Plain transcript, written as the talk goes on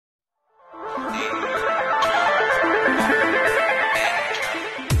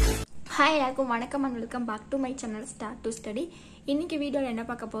Hi, welcome and welcome back to my channel Start to Study. இன்னைக்கு வீடியோல என்ன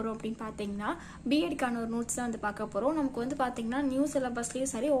பார்க்க போறோம் அப்படினு பாத்தீங்கன்னா B.Ed கான ஒரு நோட்ஸ் தான் வந்து பார்க்க போறோம். நமக்கு வந்து பாத்தீங்கன்னா நியூ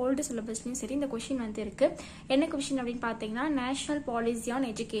சிலபஸ்லயும் சரி ஓல்ட் சிலபஸ்லயும் சரி இந்த क्वेश्चन வந்து இருக்கு. என்ன क्वेश्चन அப்படினு பாத்தீங்கன்னா நேஷனல் பாலிசி ஆன்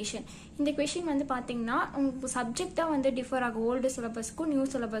எஜுகேஷன். இந்த क्वेश्चन வந்து பாத்தீங்கன்னா உங்க சப்ஜெக்ட் தான் வந்து டிஃபர் ஆகும் ஓல்ட் சிலபஸ்க்கும் நியூ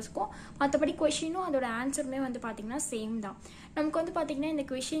சிலபஸ்க்கும். மத்தபடி क्वेश्चनனும் அதோட ஆன்சருமே வந்து பாத்தீங்கன்னா சேம் தான். நமக்கு வந்து பாத்தீங்கன்னா இந்த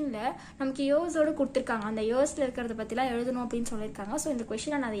क्वेश्चनல நமக்கு இயர்ஸோட கொடுத்திருக்காங்க. அந்த இயர்ஸ்ல இருக்குறத பத்திலாம் எழுதணும் அப்படினு சொல்லிருக்காங்க. சோ இந்த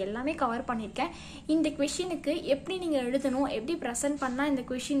क्वेश्चन நான் எல்லாமே கவர் பண்ணிருக்கேன். இந்த क्वेश्चनக்கு எப்படி நீங்க எழுதணும் எப்படி பிரசன்ட் பண்ணா இந்த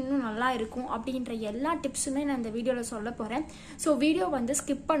क्वेश्चन இன்னும் நல்லா இருக்கும் அப்படிங்கற எல்லா டிப்ஸுமே நான் இந்த வீடியோல சொல்ல போறேன். சோ வீடியோ வந்து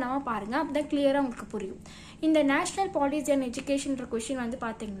ஸ்கிப் பண்ணாம பாருங்க. அப்பதான் கிளியரா உங்களுக்கு புரியும். இந்த நேஷனல் பாலிசி அண்ட் எஜுகேஷன்ன்ற क्वेश्चन வந்து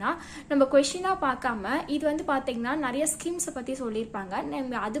பாத்தீங்கன்னா நம்ம क्वेश्चनா பார்க்காம இது வந்து பாத்தீங்கன்னா நிறைய ஸ்கீம்ஸ் பத்தி சொல்லிருப்பாங்க.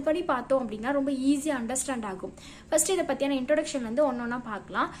 நம்ம அதுபடி பார்த்தோம் அப்படினா ரொம்ப ஈஸியா அண்டர்ஸ்டாண்ட் ஆகும். ஃபர்ஸ்ட் இத பத்தியான இன்ட்ரோடக்ஷன் வந்து ஒவ்வொண்ணா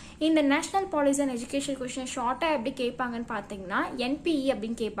பார்க்கலாம். இந்த national policy and education question ஷார்ட்டா எப்படி கேட்பாங்கன்னு பாத்தீங்கன்னா NPE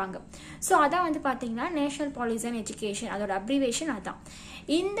அப்படினு கேட்பாங்க. சோ அத வந்து பாத்தீங்கன்னா நேஷனல் பாலிசி அண்ட் எஜுகேஷன் அதோட அப்ரிவேஷன் அதான்.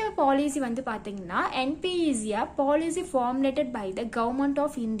 இந்த பாலிசி வந்து பாத்தீங்கன்னா NPE is a policy formulated by the government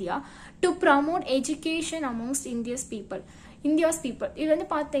of India to promote education amongst India's people. இது வந்து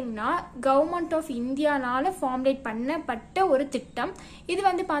பாத்தீங்கன்னா கவர்மெண்ட் ஆஃப் இந்தியானால ஃபார்முலேட் பண்ணப்பட்ட ஒரு திட்டம். இது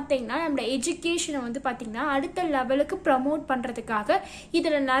வந்து பாத்தீங்கன்னா நம்ம எஜுகேஷனை வந்து பாத்தீங்கன்னா அடுத்த லெவலுக்கு ப்ரமோட் பண்றதுக்காக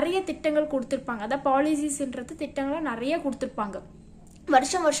இதுல நிறைய திட்டங்கள் கொடுத்திருப்பாங்க. அத பாலிசிஸ்ன்றது திட்டங்களை நிறைய கொடுத்திருப்பாங்க.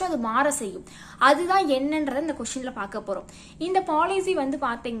 வருஷம் வருஷம் அது மாற செய்யும். அதுதான் என்னன்றத இந்த क्वेश्चनல பார்க்க போறோம். இந்த பாலிசி வந்து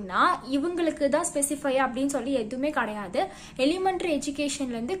பாத்தீங்கன்னா இவங்களுக்கு தான் ஸ்பெசிஃபை அப்படினு சொல்லி எதுவுமே கிடையாது. எலிமெண்டரி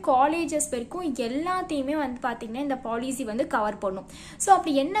எஜுகேஷன்ல இருந்து காலேजेस வரைக்கும் எல்லாத்தையுமே வந்து பாத்தீங்கன்னா இந்த பாலிசி வந்து கவர் பண்ணும். சோ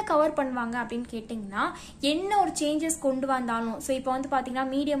அப்படி என்ன கவர் பண்ணுவாங்க அப்படினு கேட்டிங்கன்னா என்ன ஒரு சேஞ்சஸ் கொண்டு வந்தாலும் சோ இப்போ வந்து பாத்தீங்கன்னா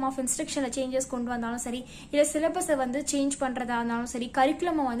மீடியம் ஆஃப் இன்ஸ்ட்ரக்ஷன்ல சேஞ்சஸ் கொண்டு வந்தாலும் சரி இல்ல சிலபஸை வந்து சேஞ்ச் பண்றதா இருந்தாலும் சரி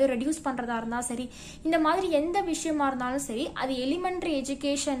கரிக்குலமை வந்து ரெடியூஸ் பண்றதா இருந்தாலும் சரி இந்த மாதிரி எந்த விஷயமா இருந்தாலும் சரி அது எலிமெண்டரி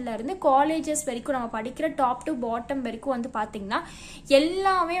எஜுகேஷன்ல இருந்து காலேजेस வரைக்கும் நம்ம படிக்கிற டாப் டு பாட்டம் வரைக்கும் வந்து பாத்தீங்கன்னா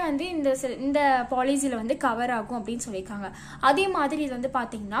எல்லாமே வந்து இந்த பாலிசில வந்து கவர் ஆகும் அப்படின்னு சொல்லிருக்காங்க. அதே மாதிரி இது வந்து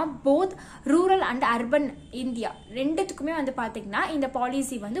பாத்தீங்கன்னா both rural and urban India ரெண்டுத்துக்குமே வந்து பாத்தீங்கன்னா இந்த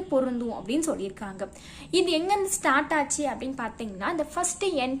பாலிசி வந்து பொருந்தும் அப்படின்னு சொல்லியிருக்காங்க. இது எங்க இருந்து ஸ்டார்ட் ஆச்சு அப்படின்னு பாத்தீங்கன்னா the first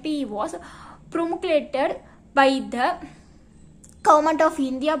NPE was promulgated by the Government of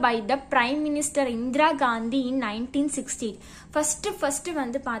India by the Prime Minister Indira Gandhi in 1960. First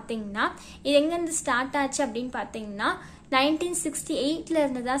வந்து பாத்தீங்கன்னா இது எங்க இருந்து ஸ்டார்ட் ஆச்சு அப்படின்னு பாத்தீங்கன்னா 1968ல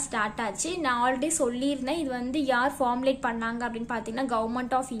இருந்து தான் ஸ்டார்ட் ஆச்சு. நான் ஆல்ரெடி சொல்லியிருந்தேன் இது வந்து யார் ஃபார்முலேட் பண்ணாங்க அப்படின்னு பாத்தீங்கன்னா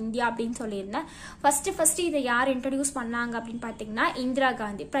கவர்மெண்ட் ஆஃப் இந்தியா அப்படின்னு சொல்லியிருந்தேன். ஃபர்ஸ்ட் இதை யார் இன்ட்ரடியூஸ் பண்ணாங்க அப்படின்னு பாத்தீங்கன்னா இந்திரா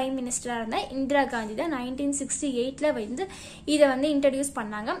காந்தி பிரைம் மினிஸ்டரா இருந்த இந்திரா காந்தி தான் 1968ல வந்து இதை வந்து இன்ட்ரடியூஸ்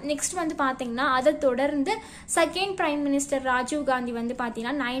பண்ணாங்க. நெக்ஸ்ட் வந்து பாத்தீங்கன்னா அதை தொடர்ந்து second prime minister Rajiv Gandhi வந்து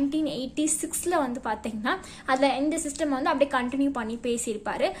பாத்தீங்கன்னா 1986ல வந்து பாத்தீங்கன்னா அதுல இந்த சிஸ்டம் வந்து அப்படியே கண்டினியூ பண்ணி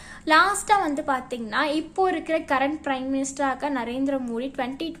பேசியிருப்பாரு. லாஸ்டா வந்து பாத்தீங்கன்னா இப்போ இருக்கிற கரண்ட் பிரைம் மினிஸ்டராக நரேந்திர மோடி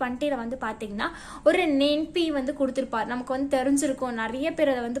 2020ல வந்து பாத்தீங்கன்னா ஒரு NPE வந்து கொடுத்திருப்பார். நமக்கு வந்து தெரிஞ்சிருக்கும் நிறைய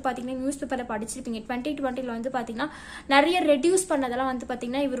பேர் அதை வந்து பாத்தீங்கன்னா நியூஸ் பேப்பர்ல படிச்சிருப்பீங்க. 2020ல வந்து பாத்தீங்கன்னா நிறைய ரெடியூஸ் பண்ணதெல்லாம் வந்து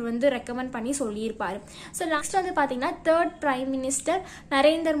பாத்தீங்கன்னா இவர் வந்து ரெக்கமெண்ட் பண்ணி சொல்லியிருப்பாரு. ஸோ நெக்ஸ்ட் வந்து பாத்தீங்கன்னா third prime minister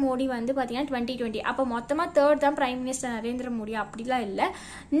Narendra Modi வந்து பாத்தீங்கன்னா 2020 அப்ப மொத்தமா தேர்ட் தான் பிரைம் மினிஸ்டர் நரேந்திர மோடி அப்படிலாம் இல்ல.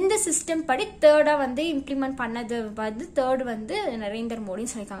 இந்த சிஸ்டம் படி தேர்டா வந்து இம்ப்ளிமெண்ட் பண்ணது வந்து தேர்ட் வந்து நரேந்திர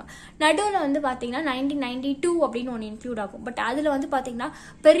மோடின்னு சொல்லியிருக்காங்க. நடுவில் வந்து பாத்தீங்கன்னா 1992 அப்படின்னு ஒன்று இன்க்ளூட் ஆகும். பட் அதுல வந்து பாத்தீங்கன்னா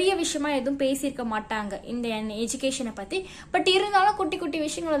பெரிய விஷயமா எதுவும் பேசியிருக்க மாட்டாங்க இந்த எஜுகேஷனை பத்தி. பட் இருந்தாலும் குட்டி குட்டி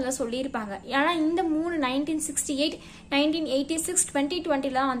விஷயங்கள் அதுல சொல்லியிருப்பாங்க. ஏன்னா இந்த 1968 1986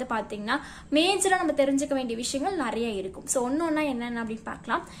 2020 வந்து பாத்தீங்கன்னா மேஜரா நம்ம தெரிஞ்சுக்க வேண்டிய விஷயங்கள் நிறைய இருக்கும். ஸோ ஒன்னொன்னா என்னென்ன அப்படின்னு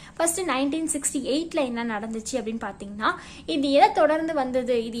பார்க்கலாம். ஃபர்ஸ்ட் 1968ல என்ன நடந்துச்சு அப்படின்னு பாத்தீங்கன்னா இது எதை தொடர்ந்து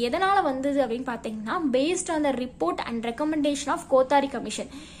வந்தது இது எதனால வந்தது அப்படின்னு பாத்தீங்கன்னா based on the report and recommendation of Kothari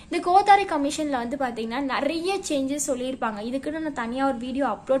commission. இந்த கோத்தாரி கமிஷன்ல வந்து பாத்தீங்கன்னா நிறைய சேஞ்சஸ் சொல்லியிருப்பாங்க. இதுக்குன்னு நான் தனியா ஒரு வீடியோ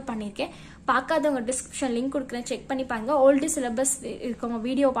அப்லோட் பண்ணிருக்கேன். பார்க்காதவங்க டிஸ்கிரிப்ஷன் லிங்க் கொடுக்குறேன், செக் பண்ணி பாருங்க. ஓல்டு சிலபஸ் இருக்கவங்க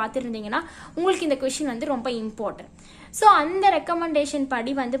வீடியோ பார்த்துருந்தீங்கன்னா உங்களுக்கு இந்த கொஸ்டின் வந்து ரொம்ப இம்பார்ட்டன்ட். ஸோ அந்த ரெக்கமெண்டேஷன்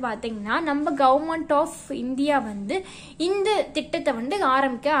படி வந்து பாத்தீங்கன்னா நம்ம கவர்மெண்ட் ஆஃப் இந்தியா வந்து இந்த திட்டத்தை வந்து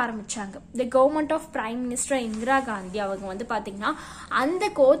ஆரம்பிச்சாங்க. The government of prime minister Indira Gandhi அவங்க வந்து பாத்தீங்கன்னா அந்த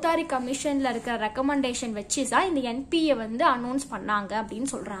கோத்தாரி கமிஷன்ல இருக்கிற ரெக்கமெண்டேஷன் வச்சு தான் இந்த NPE வந்து அனௌன்ஸ் பண்ணாங்க அப்படின்னு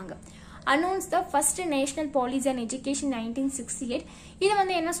சொல்றாங்க. Announced the first national policy on education 1968. இது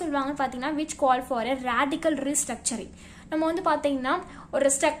வந்து என்ன சொல்லுவாங்க பாத்தீங்கன்னா which call for a radical restructuring. நம்ம வந்து பாத்தீங்கன்னா ஒரு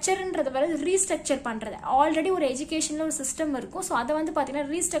ஸ்ட்ரக்சர்ன்றத வர ரீஸ்ட்ரக்சர் பண்றது. ஆல்ரெடி ஒரு எஜுகேஷன்ல ஒரு சிஸ்டம் இருக்கும். ஸோ அதை வந்து பாத்தீங்கன்னா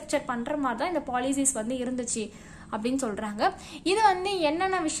ரீஸ்ட்ரக்சர் பண்ற மாதிரி தான் இந்த பாலிசிஸ் வந்து இருந்துச்சு அப்படின்னு சொல்றாங்க. இது வந்து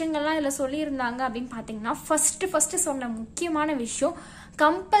என்னென்ன விஷயங்கள்லாம் இதுல சொல்லியிருந்தாங்க அப்படின்னு பாத்தீங்கன்னா ஃபர்ஸ்ட் சொன்ன முக்கியமான விஷயம்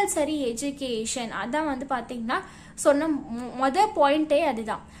கம்பல்சரி எஜுகேஷன். அதான் வந்து பார்த்தீங்கன்னா சொன்ன மொதல் பாயிண்டே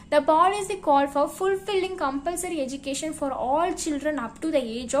அதுதான். The policy called for fulfilling compulsory education for all children up to the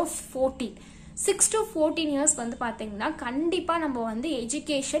age of 14. 6 to 14 years வந்து பார்த்தீங்கன்னா கண்டிப்பாக நம்ம வந்து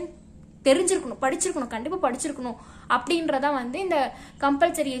எஜுகேஷன் தெரிஞ்சிருக்கணும், படிச்சிருக்கணும், கண்டிப்பாக படிச்சிருக்கணும் அப்படின்றதான் வந்து இந்த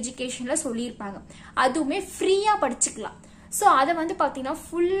கம்பல்சரி எஜுகேஷனில் சொல்லியிருப்பாங்க. அதுவுமே ஃப்ரீயாக படிச்சுக்கலாம். ஸோ அதை வந்து பார்த்தீங்கன்னா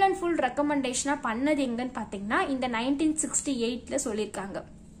ஃபுல் அண்ட் ஃபுல் ரெக்கமெண்டேஷனாக பண்ணது எங்கன்னு பார்த்தீங்கன்னா இந்த 1968 சொல்லியிருக்காங்க.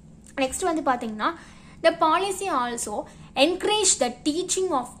 நெக்ஸ்ட் வந்து பார்த்தீங்கன்னா the policy also encouraged the teaching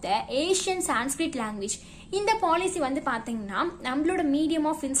of the Asian Sanskrit language. இந்த பாலிசி வந்து பார்த்தீங்கன்னா நம்மளோட மீடியம்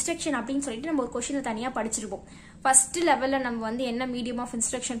ஆஃப் இன்ஸ்ட்ரக்ஷன் அப்படின்னு சொல்லிட்டு நம்ம ஒரு கொஸ்டினில் தனியாக படிச்சிருப்போம். ஃபர்ஸ்ட் லெவலில் நம்ம வந்து என்ன மீடியம் ஆஃப்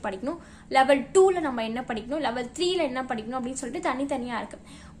இன்ஸ்ட்ரக்ஷன் படிக்கணும், லெவல் 2ல் நம்ம என்ன படிக்கணும், லெவல் 3ல் என்ன படிக்கணும் அப்படின்னு சொல்லிட்டு தனித்தனியாக இருக்கு.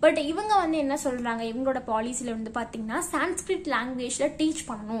 பட் இவங்க வந்து என்ன சொல்றாங்க, இவங்களோட பாலிசியில் வந்து பார்த்தீங்கன்னா சான்ஸ்கிரிட் லாங்குவேஜில் டீச்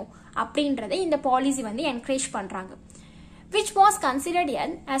பண்ணணும் அப்படின்றத இந்த பாலிசி வந்து என்கரேஜ் பண்ணுறாங்க. which was considered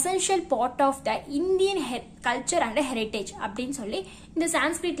an essential part of the Indian culture and heritage அப்படின்னு சொல்லி இந்த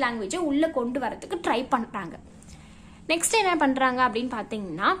சான்ஸ்கிரிட் லாங்குவேஜை உள்ள கொண்டு வரதுக்கு ட்ரை பண்றாங்க. நெக்ஸ்ட் என்ன பண்றாங்க அப்படின்னு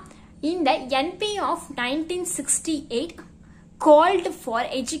பார்த்தீங்கன்னா இந்த NP of 1968 called for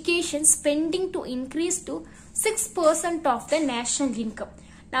education spending to increase to 6% of the national income.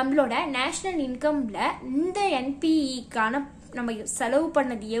 நம்மளோட நேஷனல் இன்கம்ல இந்த NPEக்கான நம்ம செலவு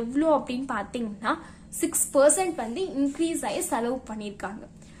பண்ணது எவ்வளோ அப்படின்னு பார்த்தீங்கன்னா 6% வந்து இன்க்ரீஸ் ஆகி செலவு பண்ணியிருக்காங்க.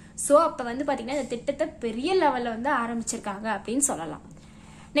 ஸோ அப்போ வந்து பார்த்தீங்கன்னா இந்த திட்டத்தை பெரிய லெவலில் வந்து ஆரம்பிச்சிருக்காங்க அப்படின்னு சொல்லலாம்.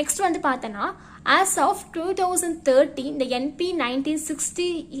 நெக்ஸ்ட் வந்து பார்த்தோன்னா as of 2013 the NP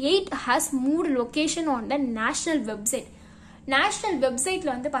 1968 has moved location on the national website. National வெப்சைட்ல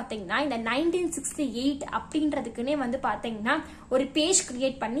வந்து பார்த்தீங்கன்னா இந்த 1968 அப்படின்றதுக்குன்னே வந்து பார்த்தீங்கன்னா ஒரு பேஜ்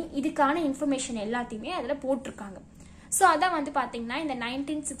கிரியேட் பண்ணி இதுக்கான இன்ஃபர்மேஷன் எல்லாத்தையுமே அதில் போட்டிருக்காங்க. ஸோ அதான் வந்து பார்த்தீங்கன்னா இந்த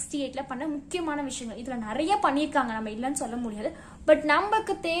 1968 பண்ண முக்கியமான விஷயங்கள். இதில் நிறைய பண்ணியிருக்காங்க, நம்ம இல்லைன்னு சொல்ல முடியாது. பட்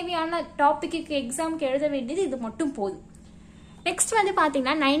நமக்கு தேவையான டாபிக்கு எக்ஸாமுக்கு எழுத வேண்டியது இது மட்டும் போதும். நெக்ஸ்ட் வந்து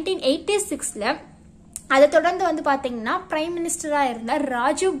பார்த்தீங்கன்னா 1986 அதை தொடர்ந்து வந்து பார்த்தீங்கன்னா பிரைம் மினிஸ்டராக இருந்த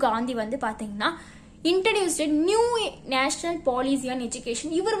ராஜீவ் காந்தி வந்து பார்த்தீங்கன்னா introduced new national policy on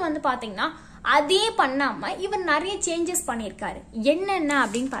education. இவர் வந்து பார்த்தீங்கன்னா அதே பண்ணாம இவர் நிறைய சேஞ்சஸ் பண்ணியிருக்காரு. என்னென்ன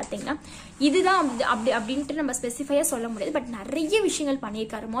அப்படின்னு பார்த்தீங்கன்னா இதுதான் அப்படின்ட்டு நம்ம ஸ்பெசிஃபையா சொல்ல முடியாது. பட் நிறைய விஷயங்கள்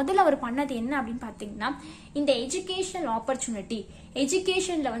பண்ணியிருக்காரு. முதல்ல அவர் பண்ணது என்ன அப்படின்னு பார்த்தீங்கன்னா இந்த எஜுகேஷனல் ஆப்பர்ச்சுனிட்டி,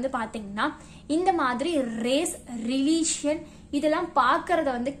 எஜுகேஷன்ல வந்து பார்த்தீங்கன்னா இந்த மாதிரி ரேஸ், ரிலீஜியன் இதெல்லாம் பார்க்கறத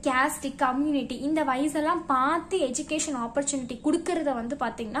வந்து கேஸ்ட், கம்யூனிட்டி இந்த வயசெல்லாம் பார்த்து எஜுகேஷன் ஆப்பர்ச்சுனிட்டி கொடுக்கறத வந்து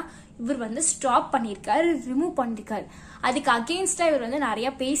பார்த்தீங்கன்னா இவர் வந்து ஸ்டாப் பண்ணியிருக்காரு, ரிமூவ் பண்ணிருக்காரு. அதுக்கு அகெயின்ஸ்டா இவர் வந்து நிறைய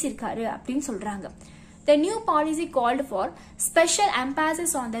பேசியிருக்காரு அப்படின்னு சொல்றாங்க. The new policy called for special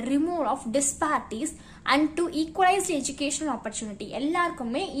emphasis on the removal of disparities and to equalize the educational opportunity.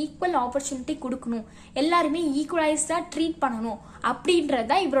 எல்லாருக்குமே ஈக்குவல் ஆப்பர்ச்சுனிட்டி கொடுக்கணும், எல்லாருமே ஈக்குவலைஸ்டா ட்ரீட் பண்ணணும்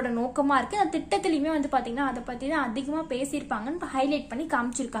அப்படின்றதா இவரோட நோக்கமா இருக்கு. அந்த திட்டத்திலையுமே வந்து பாத்தீங்கன்னா அதை பத்தி தான் அதிகமா பேசியிருப்பாங்கன்னு ஹைலைட் பண்ணி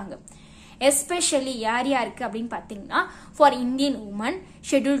காமிச்சிருக்காங்க. எஸ்பெஷலி யார் யாருக்கு அப்படின்னு பார்த்தீங்கன்னா for Indian woman,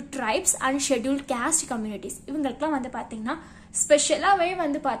 scheduled tribes and scheduled caste communities. இவங்களுக்குலாம் வந்து பார்த்தீங்கன்னா ஸ்பெஷலாகவே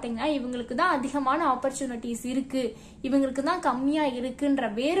வந்து பார்த்தீங்கன்னா இவங்களுக்கு தான் அதிகமான ஆப்பர்ச்சுனிட்டிஸ் இருக்கு, இவங்களுக்கு தான் கம்மியாக இருக்குன்ற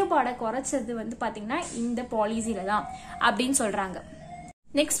வேறுபாடை குறைச்சது வந்து பார்த்தீங்கன்னா இந்த பாலிசியில தான் அப்படின்னு சொல்றாங்க.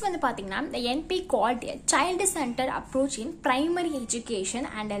 நெக்ஸ்ட் வந்து பார்த்தீங்கன்னா the NP called a child-centered approach in primary education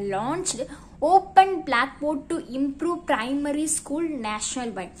and launched open blackboard to improve primary school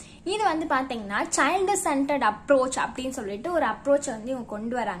nationwide. இது வந்து பார்த்தீங்கன்னா child-centered approach அப்படின்னு சொல்லிட்டு ஒரு அப்ரோச் வந்து இவங்க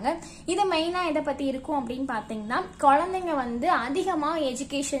கொண்டு வராங்க. இது மெயினாக இதை பற்றி இருக்கும் அப்படின்னு பார்த்தீங்கன்னா குழந்தைங்க வந்து அதிகமாக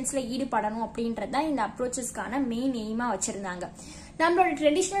எஜுகேஷன்ஸில் ஈடுபடணும் அப்படின்றது தான் இந்த அப்ரோச்சஸ்க்கான மெயின் எய்மாக வச்சுருந்தாங்க. நம்மளோட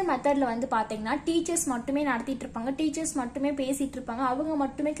ட்ரெடிஷ்னல் மெத்தட்ல வந்து பார்த்தீங்கன்னா டீச்சர்ஸ் மட்டுமே நடத்திட்டு இருப்பாங்க, டீச்சர்ஸ் மட்டுமே பேசிட்டு இருப்பாங்க, அவங்க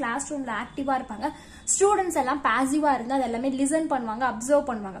மட்டுமே கிளாஸ் ரூம்ல ஆக்டிவா இருப்பாங்க, ஸ்டூடெண்ட்ஸ் எல்லாம் பாசிவா இருந்து அது எல்லாமே லிசன் பண்ணுவாங்க, அப்சர்வ்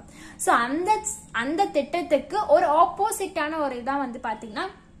பண்ணுவாங்க. ஸோ அந்த திட்டத்துக்கு ஒரு ஆப்போசிட்டான ஒரு இதான் வந்து பார்த்தீங்கன்னா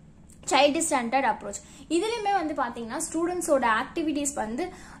சைல்டு ஸ்டாண்டர்ட் அப்ரோச். இதுலயுமே வந்து பாத்தீங்கன்னா ஸ்டூடெண்ட்ஸோட ஆக்டிவிட்டிஸ் வந்து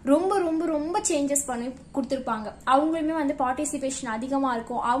ரொம்ப ரொம்ப ரொம்ப சேஞ்சஸ் பண்ணி கொடுத்துருப்பாங்க. அவங்களுமே வந்து பார்ட்டிசிபேஷன் அதிகமா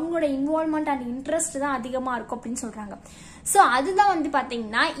இருக்கும், அவங்களோட இன்வால்மெண்ட் அண்ட் இன்ட்ரெஸ்ட் தான் அதிகமா இருக்கும் அப்படின்னு சொல்றாங்க. ஸோ அதுதான் வந்து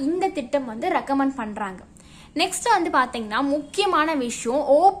பாத்தீங்கன்னா இந்த திட்டம் வந்து ரெக்கமெண்ட் பண்றாங்க. நெக்ஸ்ட் வந்து பாத்தீங்கன்னா முக்கியமான விஷயம்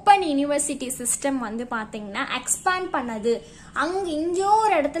ஓப்பன் யூனிவர்சிட்டி சிஸ்டம் வந்து பாத்தீங்கன்னா எக்ஸ்பேண்ட் பண்ணது. அங்க இங்கோ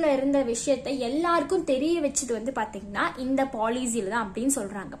ஒரு இடத்துல இருந்த விஷயத்தை எல்லாருக்கும் தெரிய வச்சது வந்து பாத்தீங்கன்னா இந்த பாலிசியில தான் அப்படின்னு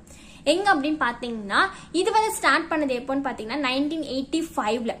சொல்றாங்க. எங்க அப்படின்னு பாத்தீங்கன்னா இது வந்து ஸ்டார்ட் பண்ணது எப்போன்னு பாத்தீங்கன்னா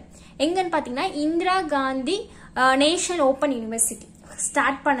 1985 எங்கன்னு பாத்தீங்கன்னா Indira Gandhi national open university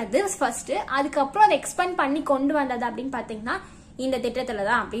start பண்ணது ஃபர்ஸ்ட். அதுக்கப்புறம் அதை எக்ஸ்பேண்ட் பண்ணி கொண்டு வந்தது அப்படின்னு பாத்தீங்கன்னா இந்த திட்டத்துல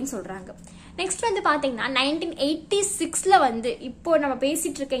தான் அப்படின்னு சொல்றாங்க. நெக்ஸ்ட் வந்து பாத்தீங்கன்னா 1986 வந்து இப்போ நம்ம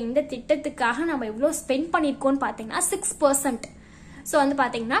பேசிட்டு இருக்க இந்த திட்டத்துக்காக நம்ம எவ்வளவு ஸ்பெண்ட் பண்ணிருக்கோம்னு பாத்தீங்கன்னா 6%. ஸோ வந்து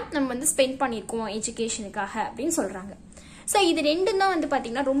பார்த்தீங்கன்னா நம்ம வந்து ஸ்பெண்ட் பண்ணியிருக்கோம் எஜுகேஷனுக்காக அப்படின்னு சொல்கிறாங்க. ஸோ இது ரெண்டும் தான் வந்து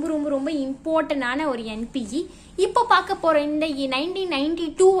பார்த்தீங்கன்னா ரொம்ப ரொம்ப ரொம்ப இம்பார்ட்டண்டான ஒரு என்பிஇ. இப்போ பார்க்க போகிற இந்த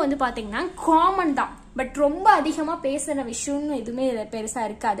 1992 வந்து பார்த்தீங்கன்னா காமன் தான், பட் ரொம்ப அதிகமாக பேசுகிற விஷயம்னு எதுவுமே இதில் பெருசாக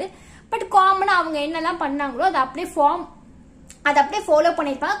இருக்காது. பட் காமனாக அவங்க என்னெல்லாம் பண்ணாங்களோ அதை அப்படியே ஃபாலோ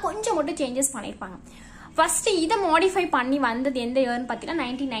பண்ணியிருப்பாங்க, கொஞ்சம் மட்டும் சேஞ்சஸ் பண்ணியிருப்பாங்க. ஃபர்ஸ்ட் இதை மாடிஃபை பண்ணி வந்தது எந்த இயர்னு பார்த்தீங்கன்னா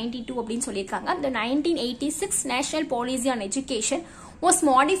 1992 அப்படின்னு சொல்லியிருக்காங்க. இந்த 1986 national policy on education was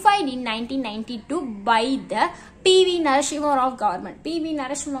modified in 1992 by the PV Narasimha Rao government. PV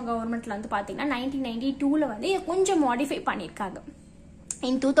Narasimha governmentல வந்து பார்த்தீங்கன்னா 1992ல வந்து கொஞ்சம் மாடிஃபை பண்ணியிருக்காங்க.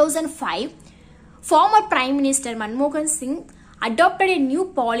 In 2005 former Prime Minister Manmohan Singh adopted a new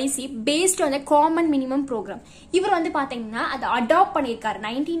policy based on the common minimum program. இவர் வந்து பாத்தீங்கன்னா அதை adapt பண்ணியிருக்காரு.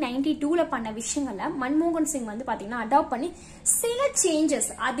 1992ல பண்ண விஷயங்களை மன்மோகன் சிங் வந்து பாத்தீங்கன்னா அடாப்ட் பண்ணி சில சேஞ்சஸ்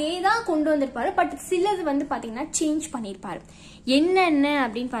அதே தான் கொண்டு வந்திருப்பாரு, பட் சிலது வந்து பாத்தீங்கன்னா சேஞ்ச் பண்ணியிருப்பாரு. என்னென்ன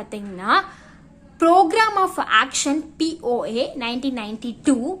அப்படின்னு பாத்தீங்கன்னா Program of Action POA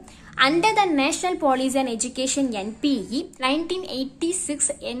 1992 under the National Policy on Education NPE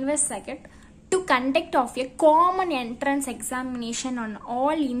 1986 invested to conduct of a common entrance examination on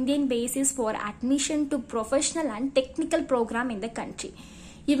all Indian basis for admission to professional and technical program in the country.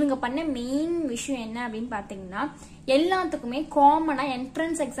 இவங்க பண்ண main விஷயம் என்ன அப்படின்னு பார்த்தீங்கன்னா எல்லாத்துக்குமே காமனாக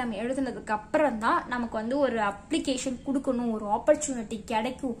entrance exam எழுதுனதுக்கு அப்புறம் தான் நமக்கு வந்து ஒரு அப்ளிகேஷன் கொடுக்கணும், ஒரு ஆப்பர்ச்சுனிட்டி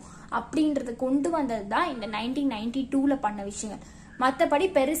கிடைக்கும் அப்படின்றத கொண்டு வந்தது தான் இந்த 1992ல பண்ண விஷயங்கள். மற்றபடி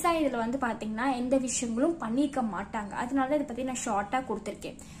பெருசாக இதில் வந்து பார்த்தீங்கன்னா எந்த விஷயங்களும் பண்ணியிருக்க மாட்டாங்க. அதனால தான் இதை பற்றி நான் ஷார்ட்டாக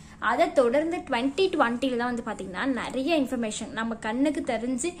கொடுத்துருக்கேன். அதை தொடர்ந்து 2020ல தான் வந்து பார்த்தீங்கன்னா நிறைய இன்ஃபர்மேஷன் நம்ம கண்ணுக்கு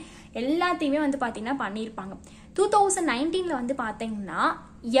தெரிஞ்சு எல்லாத்தையுமே வந்து பார்த்தீங்கன்னா பண்ணியிருப்பாங்க. 2019ல வந்து பார்த்தீங்கன்னா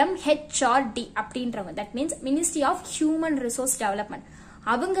MHRD அப்படின்றவங்க, that means ministry of human resource development,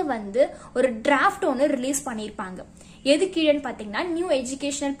 அவங்க வந்து ஒரு டிராஃப்ட் ஒன்று ரிலீஸ் பண்ணியிருப்பாங்க. எது கீழேன்னு பார்த்தீங்கன்னா நியூ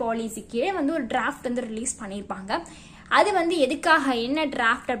எஜுகேஷனல் பாலிசி கீழே வந்து ஒரு டிராஃப்ட் வந்து ரிலீஸ் பண்ணியிருப்பாங்க. அது வந்து எதுக்காக, என்ன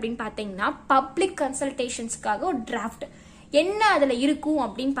டிராஃப்ட் அப்படின்னு பார்த்தீங்கன்னா பப்ளிக் கன்சல்டேஷன்ஸ்க்காக ஒரு டிராஃப்ட். என்ன அதுல இருக்கும்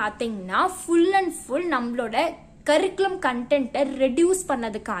அப்படின்னு பாத்தீங்கன்னா ஃபுல் அண்ட் ஃபுல் நம்மளோட கரிக்குலம் கண்டென்ட்டை ரெடியூஸ்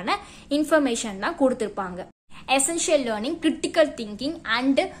பண்ணதுக்கான இன்ஃபர்மேஷன் தான் கொடுத்திருப்பாங்க. Essential learning, critical thinking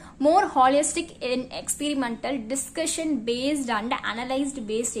and more holistic experimental discussion paste and analyst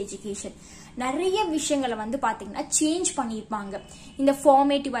paste education, நிறைய விஷயங்களை வந்து பாத்தீங்கன்னா சேஞ்ச் பண்ணியிருப்பாங்க. இந்த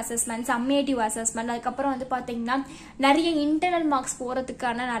ஃபார்மேட்டிவ் அசஸ்மெண்ட், சம்மேட்டிவ் அசஸ்மெண்ட், அதுக்கப்புறம் வந்து பாத்தீங்கன்னா நிறைய இன்டர்னல் மார்க்ஸ்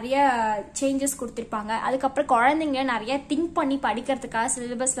போறதுக்கான நிறைய சேஞ்சஸ் கொடுத்திருப்பாங்க. அதுக்கப்புறம் குழந்தைங்க நிறைய திங்க் பண்ணி படிக்கிறதுக்காக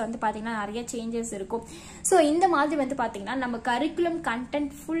சிலபஸ்ல வந்து பாத்தீங்கன்னா நிறைய சேஞ்சஸ் இருக்கும். ஸோ இந்த மாதிரி வந்து பாத்தீங்கன்னா நம்ம கரிக்குலம்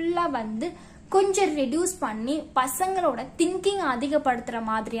கண்டென்ட் ஃபுல்லா வந்து கொஞ்சம் ரெடியூஸ் பண்ணி பசங்களோட திங்கிங் அதிகப்படுத்துற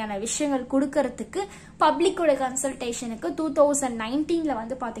மாதிரியான விஷயங்கள் கொடுக்கறதுக்கு பப்ளிக்கோட கன்சல்டேஷனுக்கு 2019ல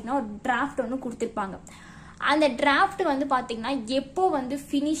வந்து பாத்தீங்கன்னா ஒரு டிராஃப்ட் ஒன்று கொடுத்திருப்பாங்க. அந்த டிராஃப்ட் வந்து பாத்தீங்கன்னா எப்போ வந்து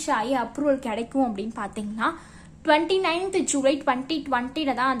ஃபினிஷ் ஆகி அப்ரூவல் கிடைக்கும் அப்படின்னு பாத்தீங்கன்னா 29th July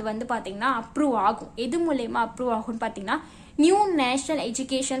 2020ல தான் அது வந்து பாத்தீங்கன்னா அப்ரூவ் ஆகும். எது மூலயமா அப்ரூவ் ஆகும்னு பாத்தீங்கன்னா நியூ நேஷனல்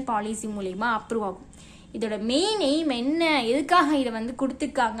எஜுகேஷன் பாலிசி மூலயமா அப்ரூவ் ஆகும். இதோட மெயின் எய்ம் என்ன, எதுக்காக இதை வந்து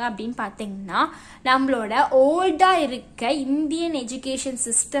கொடுத்துருக்காங்க அப்படின்னு பார்த்தீங்கன்னா நம்மளோட ஓல்டா இருக்க இந்தியன் எஜுகேஷன்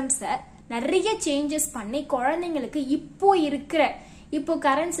சிஸ்டம்ஸை நிறைய சேஞ்சஸ் பண்ணி குழந்தைங்களுக்கு இப்போ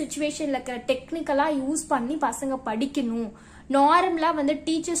கரண்ட் சுச்சுவேஷன்ல இருக்கிற டெக்னிக்கலா யூஸ் பண்ணி பசங்க படிக்கணும். நார்மலா வந்து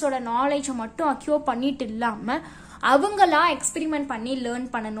டீச்சர்ஸோட நாலேஜை மட்டும் அக்யூர் பண்ணிட்டு இல்லாம அவங்களா எக்ஸ்பெரிமெண்ட் பண்ணி லேர்ன்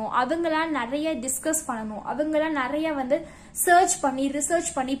பண்ணணும், அவங்களா நிறைய டிஸ்கஸ் பண்ணணும், அவங்களா நிறைய வந்து ரிசர்ச்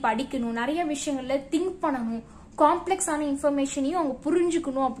பண்ணி படிக்கணும், நிறைய விஷயங்கள்ல திங்க் பண்ணணும், காம்ப்ளெக்ஸான இன்ஃபர்மேஷனையும் அவங்க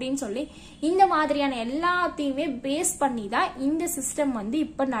புரிஞ்சுக்கணும் அப்படின்னு சொல்லி இந்த மாதிரியான எல்லாத்தையுமே பேஸ் பண்ணி தான் இந்த சிஸ்டம் வந்து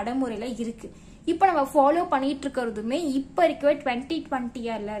இப்ப நடைமுறையில இருக்கு. இப்ப நம்ம ஃபாலோ பண்ணிட்டு இருக்கிறதுமே இப்ப இருக்க 2020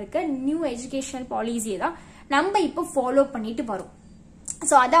 இயர்ல இருக்க நியூ எஜுகேஷனல் பாலிசியை தான் நம்ம இப்ப ஃபாலோ பண்ணிட்டு வரோம்.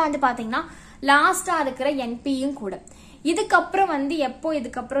 ஸோ அதான் வந்து பாத்தீங்கன்னா லாஸ்டா இருக்கிற என்பியும் கூட. இதுக்கப்புறம் வந்து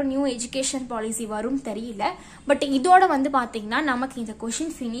இதுக்கப்புறம் நியூ எஜுகேஷன் பாலிசி வரும் தெரியல. பட் இதோட வந்து பாத்தீங்கன்னா நமக்கு இந்த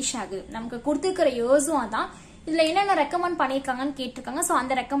கொஸ்டின் ஃபினிஷ் ஆகுது. நமக்கு கொடுத்துருக்கிற இயர்ஸும் அதான். இதுல என்னென்ன ரெக்கமெண்ட் பண்ணிருக்காங்கன்னு கேட்டிருக்காங்க. ஸோ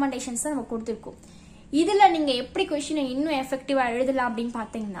அந்த ரெக்கமெண்டேஷன்ஸ் நம்ம கொடுத்துருக்கோம். இதுல நீங்க எப்படி கொஸ்டினை இன்னும் எஃபெக்டிவா எழுதலாம் அப்படின்னு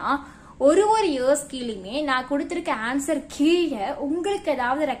பாத்தீங்கன்னா ஒரு இயர்ஸ் கீழேயுமே நான் கொடுத்திருக்க ஆன்சர் கீழே உங்களுக்கு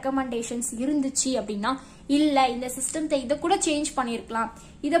ஏதாவது ரெக்கமெண்டேஷன்ஸ் இருந்துச்சு அப்படின்னா, இல்ல இந்த சிஸ்டத்தை இதை கூட சேஞ்ச் பண்ணிருக்கலாம்,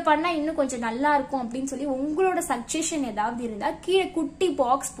 இதை பண்ணா இன்னும் கொஞ்சம் நல்லா இருக்கும் அப்படின்னு சொல்லி உங்களோட சஜஷன் ஏதாவது இருந்தா கீழே குட்டி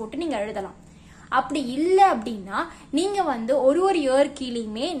பாக்ஸ் போட்டு நீங்க எழுதலாம். அப்படி இல்லை அப்படின்னா நீங்க வந்து ஒரு இயர்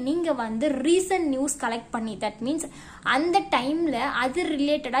கீழேயுமே நீங்க வந்து ரீசன்ட் நியூஸ் கலெக்ட் பண்ணி, தட் மீன்ஸ் அந்த டைம்ல அது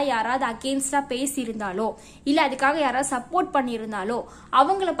ரிலேட்டடா யாராவது அகெயின்ஸ்டா பேசியிருந்தாலோ இல்ல அதுக்காக யாராவது சப்போர்ட் பண்ணியிருந்தாலோ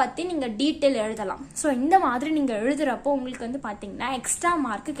அவங்கள பத்தி நீங்க டீட்டெயில் எழுதலாம். ஸோ இந்த மாதிரி நீங்க எழுதுறப்போ உங்களுக்கு வந்து பாத்தீங்கன்னா எக்ஸ்ட்ரா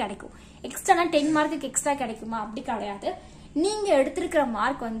மார்க் கிடைக்கும். எக்ஸ்ட்ரானா 10 மார்க்குக்கு எக்ஸ்ட்ரா கிடைக்குமா? அப்படி கிடையாது. நீங்கள் எடுத்திருக்கிற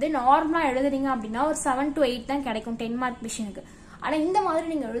மார்க் வந்து நார்மலாக எழுதுறீங்க அப்படின்னா ஒரு 7 to 8 தான் கிடைக்கும் 10 மார்க் கொஷனுக்கு. ஆனால் இந்த மாதிரி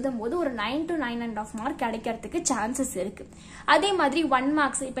நீங்கள் எழுதும் போது ஒரு 9 to 9.5 மார்க் கிடைக்கிறதுக்கு சான்சஸ் இருக்கு. அதே மாதிரி 1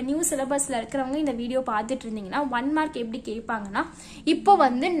 மார்க்ஸ் இப்போ நியூ சிலபஸ்ல இருக்கிறவங்க இந்த வீடியோ பார்த்துட்டு இருந்தீங்கன்னா 1 மார்க் எப்படி கேட்பாங்கன்னா, இப்போ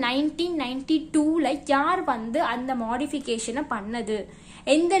வந்து 1992ல யார் வந்து அந்த மாடிஃபிகேஷனை பண்ணது,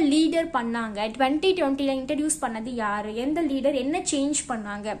 எந்த லீடர் பண்ணாங்க, 2020ல இன்ட்ரடியூஸ் பண்ணது யாரு, எந்த லீடர் என்ன சேஞ்ச்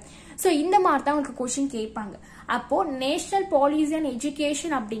பண்ணாங்க. ஸோ இந்த மாதிரி தான் உங்களுக்கு கொஸ்டின் கேட்பாங்க. அப்போ நேஷனல் பாலிசி அண்ட்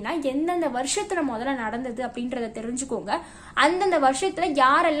எஜுகேஷன் அப்படின்னா எந்தெந்த வருஷத்துல முதல்ல நடந்தது அப்படின்றத தெரிஞ்சுக்கோங்க. அந்தந்த வருஷத்துல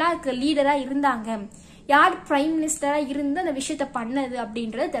யாரெல்லாம் லீடரா இருந்தாங்க, யார் பிரைம் மினிஸ்டரா இருந்து அந்த விஷயத்த பண்ணது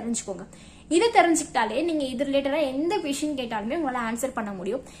அப்படின்றத தெரிஞ்சுக்கோங்க. இதை தெரிஞ்சுக்கிட்டாலே நீங்க இது ரிலேட்டடா எந்த கொஸ்டின் கேட்டாலுமே உங்களால ஆன்சர் பண்ண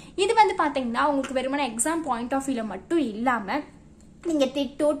முடியும். இது வந்து பாத்தீங்கன்னா உங்களுக்கு வெறுமனே எக்ஸாம் பாயிண்ட் ஆஃப் வியூல மட்டும் இல்லாம நீங்க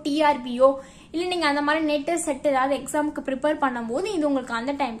டெட்டோ டிஆர்பியோ இல்லை நீங்கள் அந்த மாதிரி நெட்டு செட் ஏதாவது எக்ஸாமுக்கு ப்ரிப்பேர் பண்ணும்போது இது உங்களுக்கு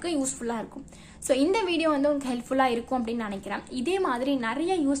அந்த டைமுக்கு யூஸ்ஃபுல்லாக இருக்கும். ஸோ இந்த வீடியோ வந்து உங்களுக்கு ஹெல்ப்ஃபுல்லாக இருக்கும் அப்படின்னு நினைக்கிறேன். இதே மாதிரி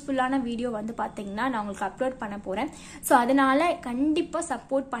நிறைய யூஸ்ஃபுல்லான வீடியோ வந்து பார்த்தீங்கன்னா நான் உங்களுக்கு அப்லோட் பண்ண போகிறேன். ஸோ அதனால கண்டிப்பாக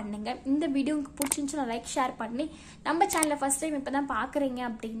சப்போர்ட் பண்ணுங்க. இந்த வீடியோ உங்களுக்கு பிடிச்சிருந்துச்சுன்னா லைக் ஷேர் பண்ணி நம்ம சேனலை ஃபர்ஸ்ட் டைம் இப்போ தான் பார்க்குறீங்க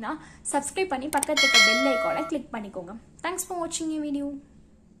அப்படின்னா சப்ஸ்கிரைப் பண்ணி பக்கத்துக்கு பெல் ஐக்கானை கிளிக் பண்ணிக்கோங்க. தேங்க்ஸ் ஃபார் வாட்சிங் வீடியோ.